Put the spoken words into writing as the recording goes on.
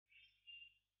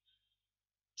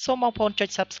សូមបងប្អូនចុច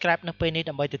Subscribe នៅពេលនេះ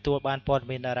ដើម្បីទទួលបានព័ត៌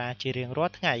មានតារាជារៀងរា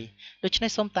ល់ថ្ងៃដូច្នេះ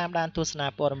សូមតាមដានទស្សនា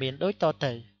ព័ត៌មានដូចត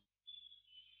ទៅ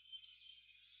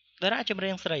តារាចម្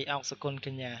រៀងស្រីអោកសុគន្ធក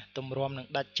ញ្ញាទម្រាំនឹង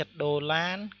ដាច់ចិត្តដូរឡា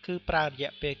នគឺប្រើរ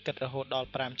យៈពេលគិតរហូតដល់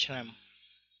5ឆ្នាំ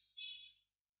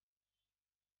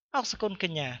អោកសុគន្ធក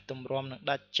ញ្ញាទម្រាំនឹង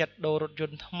ដាច់ចិត្តដូររថយ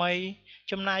ន្តថ្មី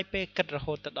ចំណាយពេលគិតរ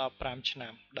ហូតដល់5ឆ្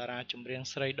នាំតារាចម្រៀង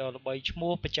ស្រីដ៏ល្បីឈ្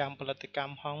មោះប្រចាំផលិតក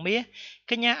ម្មហងមាស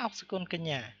កញ្ញាអោកសុគន្ធកញ្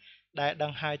ញាដែលដឹ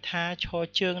ងហើយថាឈរ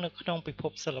ជើងនៅក្នុងពិភ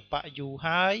ពសិល្បៈយូរ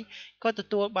ហើយក៏ទ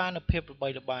ទួលបាននូវភាពល្បី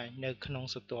ល្បាញនៅក្នុង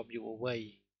ស្រទាប់យុវវ័យ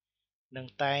នឹង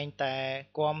តែងតែ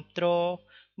គាំទ្រ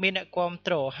មានអ្នកគាំ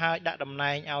ទ្រហើយដាក់តំ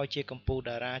ណែងឲ្យជាកម្ពុជា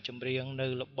តារាចម្រៀងនៅ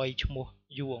ល្បីឈ្មោះ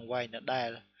យូរអង្វែងដដែល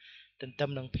ទន្ទឹម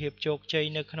នឹងភាពជោគជ័យ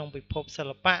នៅក្នុងពិភពសិ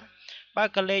ល្បៈបើ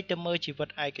ក៏លេខទៅមើលជីវិត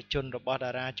ឯកជនរបស់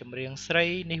តារាចម្រៀងស្រី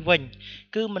នេះវិញ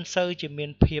គឺមិនសូវជាមា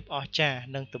នភាពអស្ចារ្យ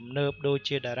និងទំនើបដូច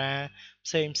ជាតារា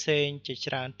ផ្សេងជា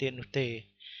ច្រើនទៀតនោះទេ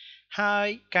ហើយ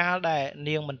កាលដែល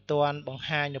នាងមិនទាន់បង្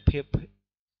ហាញនូវភាព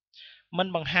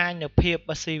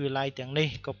ស៊ីវិល័យទាំងនេះ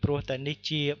ក៏ព្រោះតែនេះ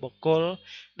ជាបុគ្គល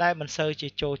ដែលមិនសូវជា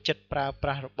ចូលចិត្តប្រើប្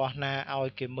រាស់របស់ណាឲ្យ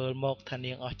គេមើលមកថា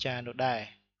នាងអស្ចារ្យនោះដែរ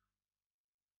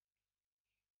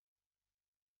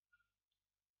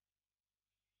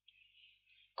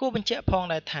គួរបញ្ជាក់ផង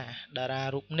ដែរថាតារា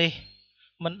រូបនេះ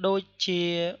មិនដូចជា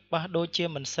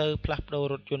មិនសូវផ្លាស់ប្ដូរ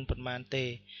រថយន្តប៉ុន្មានទេ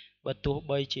បើទោះ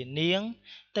បីជានាង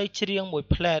ទៅច្រៀងមួយ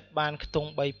ផ្លែតបានខ្ទង់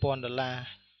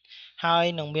$3,000ហើយ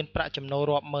នឹងមានប្រាក់ចំណូល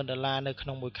រាប់ម៉ឺនដុល្លារនៅក្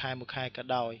នុងមួយខែក៏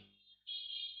ដោយ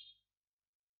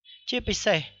ជាពិ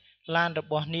សេសឡានរ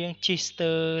បស់នាងជិះស្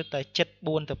ទើរតែជិត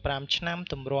4ទៅ5ឆ្នាំ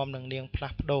ទម្រាំនឹងនាងផ្លា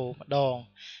ស់ប្ដូរម្ដង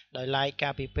ដោយឡែកកា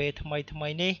លពីពេលថ្មី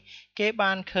នេះគេ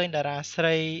បានឃើញតារាស្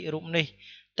រីរូបនេះ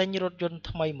ទិញរថយន្ត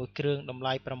ថ្មីមួយគ្រឿងតម្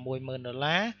លៃ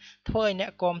$60,000ធ្វើឲ្យអ្ន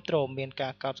កគាំទ្រមានកា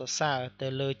រកោតសរសើរទៅ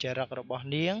លើចរិតរបស់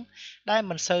នាងដែល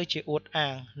មិនសូវជាអួតអា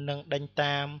ងនិងដេញ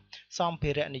តាមសម្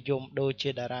ភារៈនិយមដូចជា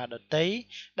តារាដទៃ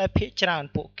ដែលភាគច្រើន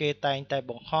ពួកគេតែងតែ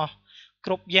បង្ហោះ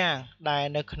គ្រប់យ៉ាងដែល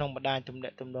នៅក្នុងបណ្ដាញទំនា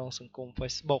ក់ទំនងសង្គម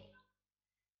Facebook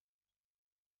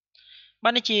បា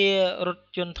ននេះជារថ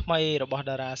យន្តថ្មីរបស់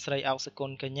តារាស្រីអោកសុគ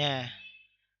ន្ធកញ្ញា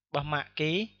របស់ម៉ាក់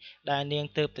គីដែលនាង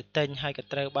ទើបទៅទិញហើយក៏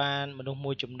ត្រូវបានមនុស្ស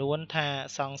មួយចំនួនថា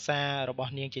សង្សាររប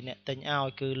ស់នាងជាអ្នកទិញឲ្យ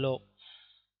គឺលោករ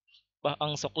បស់អ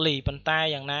ង្គសុកលីប៉ុន្តែ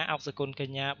យ៉ាងណាអោកសុគន្ធក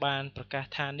ញ្ញាបានប្រកាស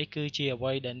ថានេះគឺជាអ្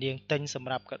វីដែលនាងទិញសម្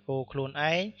រាប់កាដូខ្លួន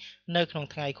ឯងនៅក្នុង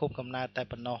ថ្ងៃខួបកំណើតតែ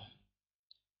ប៉ុណ្ណោះ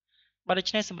បាទដូ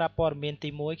ច្នេះសម្រាប់ព័ត៌មានទី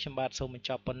1ខ្ញុំបាទសូមបញ្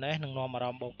ចប់ប៉ុណ្ណេះនឹងនាំអារ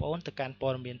ម្មណ៍បងប្អូនទៅកាន់ព័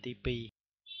ត៌មានទី2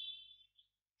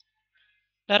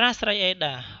តារាស្រីអេ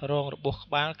ដារងរបួសក្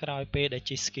បាលក្រោយពេលដែល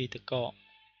ជិះស្គីទឹកកក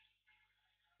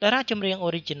តារាចម្រៀង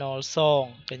Original Song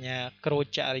កញ្ញាក្រូច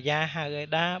ចរិយាហៅអេ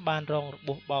ដាបានរងរ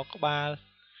បួសបោកក្បាល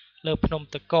លើភ្នំ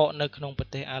ទឹកកកនៅក្នុងប្រ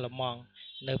ទេសអាល្លឺម៉ង់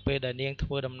នៅពេលដែលនាងធ្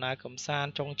វើដំណើរកម្សាន្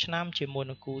តចុងឆ្នាំជាមួយ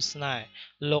នឹងគូស្នេហ៍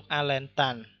លោក Alan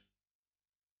Tan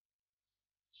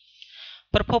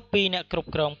ប្រភពពីអ្នកគ្រប់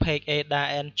គ្រង Page Ada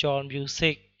Angel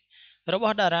Music រប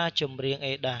ស់តារាចម្រៀង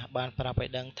Ada បានប្រាប់ឲ្យ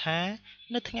ដឹងថា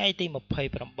នៅថ្ងៃទី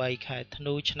28ខែធ្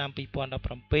នូឆ្នាំ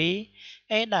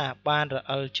2017 Ada បានរ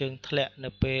អិលជើងធ្លាក់នៅ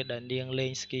ពេលដែលនាងលេ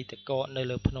ងស្គីទឹកកកនៅ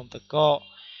លើភ្នំទឹកកក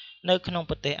នៅក្នុង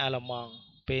ប្រទេសអាល្លឺម៉ង់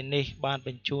ពេលនេះបានប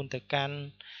ញ្ជូនទៅកាន់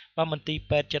មន្ទីរ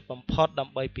ពេទ្យជិតបំផុតដើ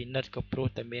ម្បីពិនិត្យក៏ព្រោះ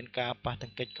តែមានការប៉ះទ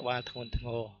ង្គិចក្បាលធ្ងន់ធ្ង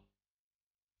រ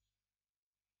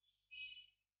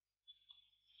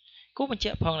គូបញ្ជា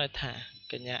ក់ផងដែរថា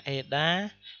កញ្ញាអេដា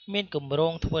មានគម្រោ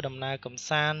ងធ្វើដំណើរកម្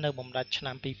សាន្តនៅបំដេចឆ្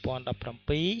នាំ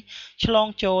2017ឆ្លង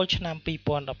ចូលឆ្នាំ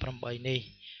2018នេះ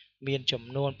មានចំ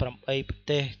នួន8ប្រ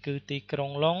ទេសគឺទីក្រុ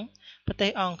ងឡុងប្រទេស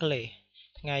អង់គ្លេស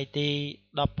ថ្ងៃទី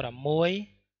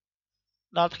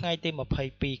16ដល់ថ្ងៃទី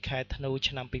22ខែធ្នូ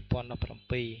ឆ្នាំ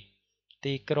2017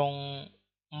ទីក្រុង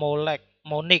ម៉ូ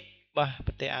និកបាទ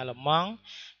ប្រទេសអាល្លឺម៉ង់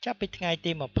ចាប់ពីថ្ងៃ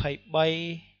ទី23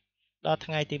ដល់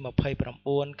ថ្ងៃទី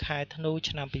29ខែធ្នូ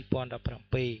ឆ្នាំ2017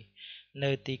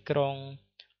នៅទីក្រុង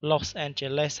Los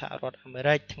Angeles សហរដ្ឋអាមេ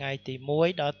រិកថ្ងៃទី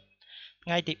3ដល់ថ្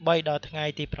ងៃទី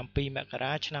7មក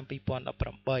រាឆ្នាំ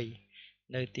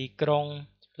2018នៅទីក្រុង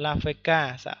Las Vegas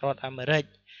សហរដ្ឋអាមេរិក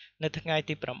នៅថ្ងៃ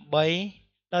ទី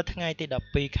8ដល់ថ្ងៃទី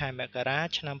12ខែមករា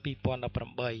ឆ្នាំ2018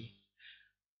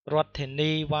រដ្ឋធា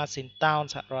នី Washington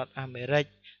សហរដ្ឋអាមេរិក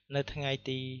នៅថ្ងៃ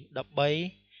ទី13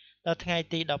ដល់ថ្ងៃ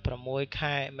ទី16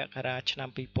ខែមករាឆ្នាំ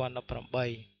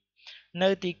2018នៅ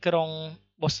ទីក្រុង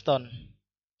Boston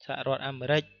សហរដ្ឋអាមេ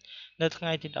រិកនៅថ្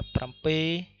ងៃទី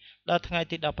17ដល់ថ្ងៃ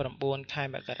ទី19ខែ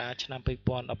មករាឆ្នាំ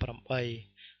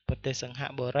2018ប្រទេសសិង្ហ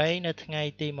បុរីនៅថ្ងៃ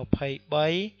ទី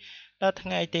23ដល់ថ្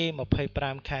ងៃទី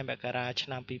25ខែមករាឆ្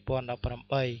នាំ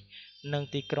2018និង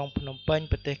ទីក្រុងភ្នំពេញ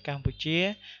ប្រទេសកម្ពុជា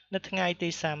នៅថ្ងៃទី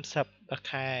30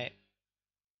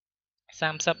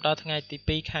ដល់ថ្ងៃទី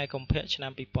2ខែកុម្ភៈឆ្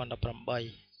នាំ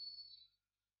2018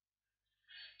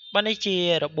 Bạn ấy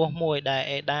chiaរបួសមួយដែល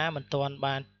អេដាមិនទាន់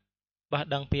បានបះ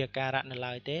ដឹងពីអាការៈនៅ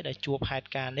ឡើយទេដែលជួបហេតុ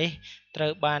ការណ៍នេះត្រូ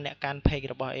វបានអ្នកកាន់ page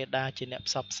របស់អេដាជាអ្នក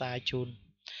ផ្សព្វផ្សាយជូន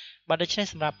បាទដូច្នេះ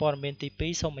សម្រាប់ព័ត៌មានទី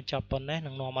2សូមបញ្ចប់ប៉ុណ្ណេះ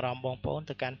នឹងនាំអារម្មណ៍បងប្អូន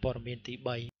ទៅកាន់ព័ត៌មានទី3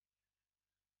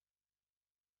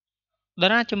តា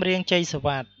រាចម្រៀងជ័យសវ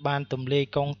ត្ថបានទម្លាយ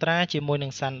កុងត្រាជាមួយនឹ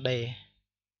ង Sunday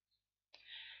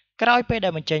ក្រោយពេលដែ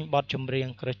លបញ្ចេញបទចម្រៀង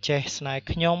ក្រចេះស្នេហ៍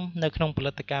ខ្ញុំនៅក្នុងផ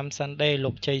លិតកម្ម Sunday លោ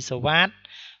កជ័យសវត្ថ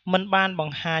មិនបានប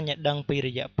ង្ហាញឲ្យដឹងពីរ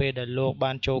យៈពេលដែលលោក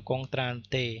បានចូលកុងត្រានោះ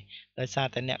ទេដោយសារ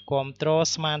តែអ្នកគាំទ្រ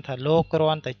ស្មានថាលោកគ្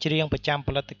រាន់តែច្រៀងប្រចាំផ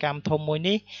លិតកម្មធំមួយ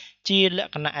នេះជាល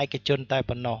ក្ខណៈឯកជនតែ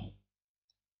ប៉ុណ្ណោះ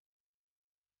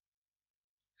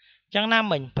យ៉ាងណា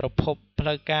មិញប្រភពផ្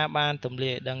លូវការបានទម្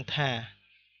លាយឲ្យដឹងថា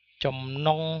ចំ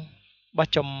ណុងរប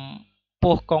ស់ចំ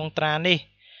ពោះកុងត្រានេះ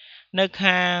នៅ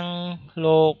ខាង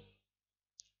លោក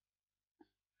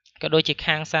ក៏ដូចជា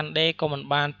ខាង Sunday ក៏មិន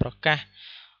បានប្រកាស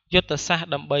យុទ្ធសាស្ត្រ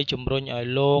ដើម្បីជំរុញឲ្យ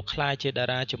លោកក្លាយជាតា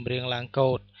រាចម្រៀងឡើង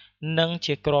កូដនិង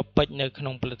ជាគ្រាប់ពេជ្រនៅក្នុ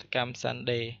ងផលិតកម្ម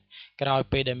Sunday ក្រោយ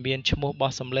ពេលដែលមានឈ្មោះ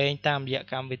បោះសម្លេងតាមរយៈ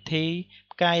កម្មវិធី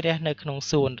ផ្កាយរះនៅក្នុង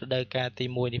សួនរដូវកាលទី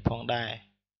1នេះផងដែរ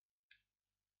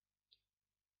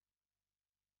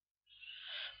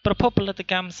ប្រភពផលិត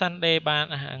កម្ម Sunday បាន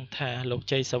អះអាងថាលោក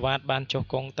ជ័យសវត្ថបានចុះ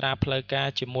កុងត្រាផ្លូវការ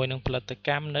ជាមួយនឹងផលិតក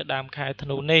ម្មនៅដើមខែធ្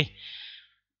នូនេះ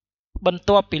បន្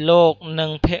ទាប់ពីលោកនិ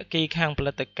ងភាគីខាងផ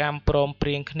លិតកម្មព្រមព្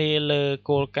រៀងគ្នាលើ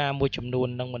គោលការណ៍មួយចំនួន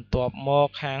និងបន្ទាប់មក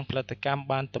ខាងផលិតកម្ម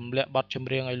បានទម្លាក់បទចម្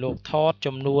រៀងឲ្យលោកថត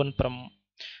ចំនួន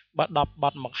10ប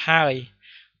ទមកហើយ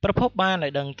ប្រភពបានឲ្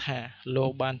យដឹងថាលោ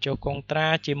កបានចុះកុងត្រា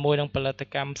ជាមួយនឹងផលិត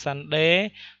កម្ម Sunday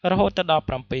រហូតដល់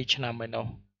7ឆ្នាំឯណោះ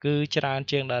គឺច្រើន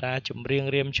ជាងតារាចម្រៀង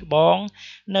រៀមច្បង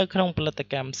នៅក្នុងផលិត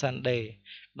កម្ម Sunday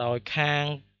ដោយខាង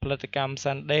ផលិតកម្ម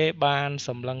Sunday បានស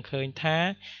ម្លឹងឃើញថា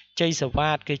ជ័យសវ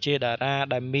ត្ថគឺជាតារា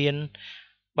ដែលមាន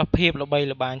ភាពល្បី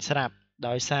ល្បាញស្រាប់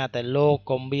ដោយសារតែលោក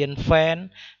ក៏មាន fan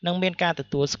និងមានការទ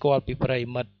ទួលស្គាល់ពីប្រិយ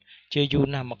មិត្តជាយូរ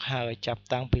ណាស់មកហើយចាប់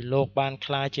តាំងពីលោកបាន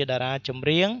ក្លាយជាតារាចម្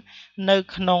រៀងនៅ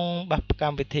ក្នុងក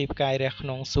ម្មវិធីផ្កាយរះក្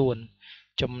នុងសួន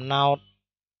ចំណោត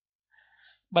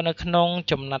នៅក្នុង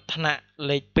ចំណាត់ថ្នាក់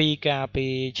លេខ2កាលពី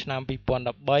ឆ្នាំ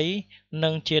2013និ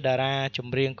ងជាតារាច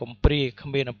ម្រៀងកំព្រាគ្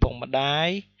មានឪពុកម្ដាយ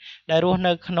ដែលរស់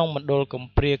នៅក្នុងមណ្ឌលកំ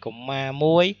ព្រាកុមារ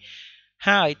មួយ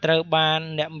ហើយត្រូវបាន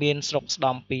អ្នកមានស្រុកស្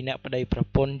ដំពីអ្នកប្តីប្រ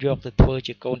ពន្ធយកទៅធ្វើ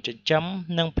ជាកូនចិញ្ចឹម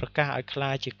និងប្រកាសឲ្យក្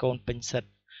លាយជាកូនពេញសិទ្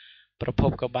ធិប្រភព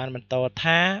ក៏បានបន្ត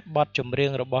ថាបទចម្រៀ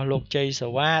ងរបស់លោកជ័យស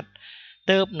វត្ថ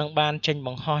ទើបនឹងបានចេញប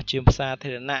ង្ហោះជាសាធា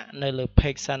រណៈនៅលើ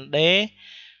page Sunday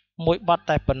មួយបទ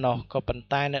តែប៉ុណ្ណោះក៏ប៉ុន្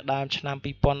តែនៅដើមឆ្នាំ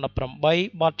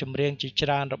2018បទចម្រៀងជាច្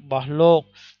រើនរបស់លោក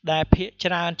ដែលភាគ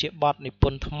ច្រើនជាបទនិព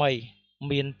ន្ធថ្មី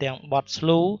មានទាំងបទស្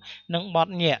លូនិងបទ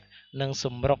ញាក់និងស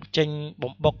ម្រុកចេញ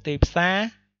បំបុកទីផ្សារ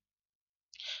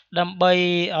ដើម្បី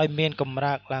ឲ្យមានកម្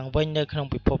រើកឡើងវិញនៅក្នុង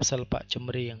ពិភពសិល្បៈច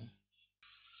ម្រៀង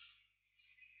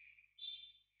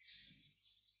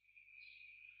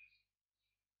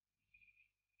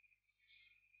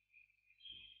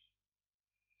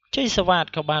ជ័យសវត្ថ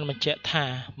ក៏បានបញ្ជាក់ថា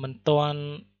មិនទាន់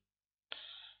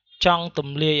ចង់ទ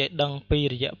ម្លាយឲ្យដឹងពី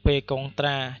រយៈពេលកុងត្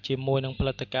រាជាមួយនឹងផ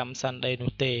លិតកម្ម Sunday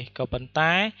នោះទេក៏ប៉ុន្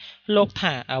តែលោក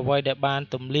ថាអ្វីដែលបាន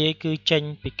ទម្លាយគឺចេញ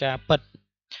ពីការពិត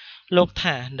លោក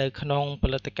ថានៅក្នុងផ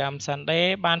លិតកម្ម Sunday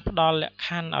បានផ្ដល់លក្ខខ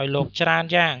ណ្ឌឲ្យលោកច្រើន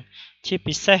យ៉ាងជា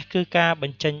ពិសេសគឺការប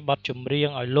ញ្ចេញបទចម្រៀង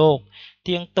ឲ្យលោក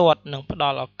ទៀងទាត់និងផ្ដ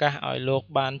ល់ឱកាសឲ្យលោក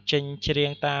បានចេញច្រៀ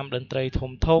ងតាមតន្ត្រី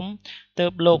ធំទើ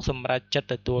បលោកសម្រេចចិត្ត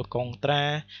ទទួលកុងត្រា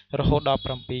រហូតដល់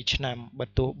7ឆ្នាំបើ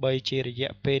ទោះបីជារ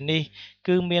យៈពេលនេះ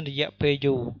គឺមានរយៈពេល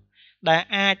យូរដែល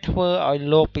អាចធ្វើឲ្យ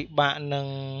លោកពិបាកនឹង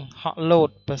ហក់លោត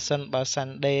ប្រសិនបើ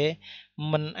Sunday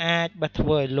មិនអាចបះធ្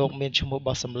វើឲ្យលោកមានឈ្មោះ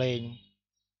បោះសម្លេង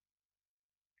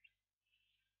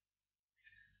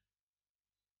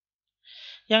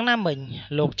យ៉ាងណាមិញ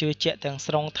លោកជឿជាក់ទាំង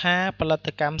ស្រុងថាផលិត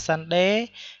កម្ម Sunday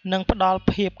នឹងផ្ដល់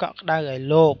ភាពកក់ក្ដៅឲ្យ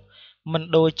លោកមិន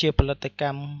ដូចជាផលិតក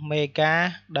ម្ម Mega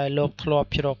ដែលលោកធ្លាប់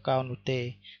ជ្រកកោននោះទេ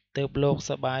ទើបលោក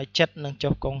សប្បាយចិត្តនឹង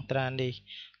ចុះកុងត្រានេះ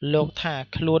លោកថា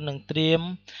ខ្លួននឹងត្រៀម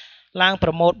ឡើងប្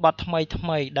រម៉ូទបទថ្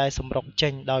មីដែលសម្រុកចេ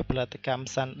ញដោយផលិតកម្ម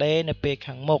Sunday នៅពេល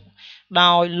ខាងមុខ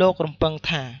ដោយលោករំពឹង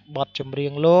ថាបទចម្រៀ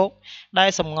ងលោកដែល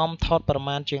សម្ងំថតប្រ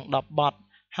មាណជាង10បទ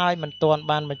ហើយមិនទាន់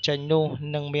បានបញ្ចេញនោះ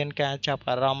នឹងមានការចាប់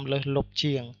អារម្មណ៍លើសលប់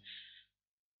ជាង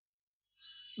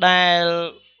ដែល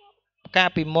កាល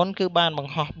ពីមុនគឺបានប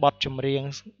ង្ហោះបទចម្រៀង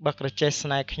បើក្រចេះស្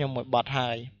នេហ៍ខ្ញុំមួយបទ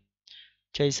ហើយ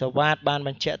ជ័យសវត្ថបានប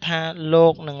ញ្ជាក់ថាលោ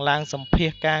កនឹងឡើងសម្ភាស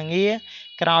ការងារ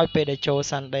ក្រោយពេលដែលចូល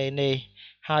Sunday នេះ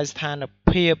ហើយស្ថាន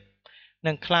ភាព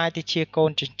នឹងក្លាយទៅជាកូ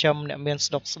នចិញ្ចឹមអ្នកមាន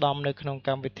ស្ដុកស្ដំនៅក្នុងក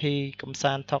ម្មវិធីកម្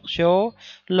សាន្ត Talk Show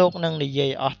លោកនឹងនិយា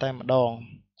យអស់តែម្ដង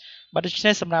បាទដូច្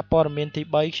នេះសម្រាប់ព័ត៌មានទី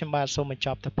3ខ្ញុំបាទសូមបញ្ច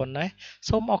ប់តែប៉ុណ្ណេះ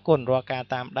សូមអរគុណរាល់ការ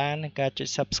តាមដាននិងការចុច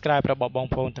Subscribe របស់បង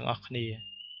ប្អូនទាំងអស់គ្នា